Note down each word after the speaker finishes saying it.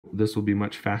this will be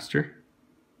much faster,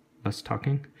 less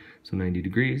talking. So 90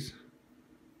 degrees,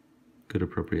 good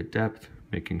appropriate depth,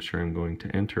 making sure I'm going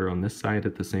to enter on this side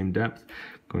at the same depth,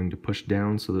 going to push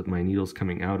down so that my needle's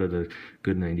coming out at a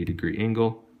good 90-degree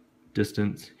angle.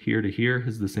 Distance here to here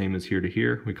is the same as here to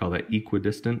here. We call that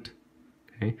equidistant.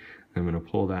 Okay, I'm going to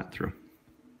pull that through.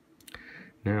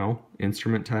 Now,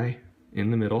 instrument tie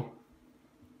in the middle,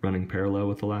 running parallel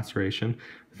with the laceration.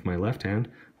 With my left hand,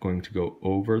 I'm going to go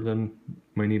over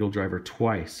my needle driver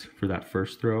twice for that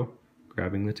first throw,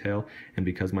 grabbing the tail, and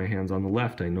because my hand's on the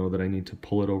left, I know that I need to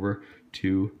pull it over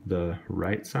to the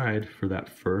right side for that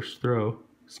first throw,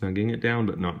 snugging it down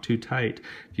but not too tight.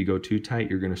 If you go too tight,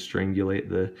 you're going to strangulate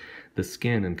the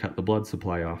skin and cut the blood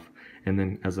supply off. And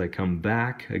then as I come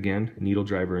back, again, needle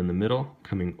driver in the middle,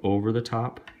 coming over the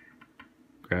top,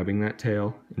 grabbing that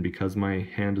tail, and because my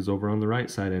hand is over on the right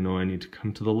side, I know I need to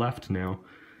come to the left now,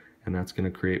 and that's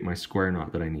going to create my square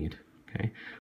knot that I need. Okay.